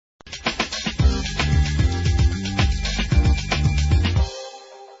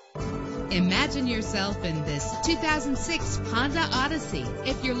Imagine yourself in this 2006 Honda Odyssey.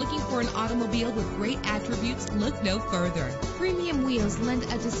 If you're looking for an automobile with great attributes, look no further. Premium wheels lend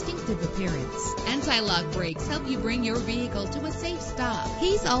a distinctive appearance. Anti-lock brakes help you bring your vehicle to a safe stop.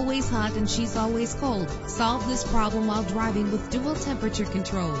 He's always hot and she's always cold. Solve this problem while driving with dual temperature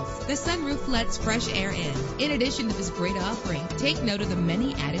controls. The sunroof lets fresh air in. In addition to this great offering, take note of the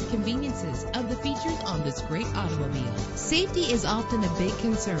many added conveniences of the features on this great automobile. Safety is often a big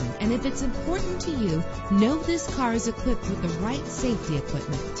concern, and if it's important to you, know this car is equipped with the right safety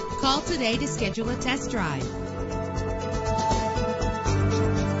equipment. Call today to schedule a test drive.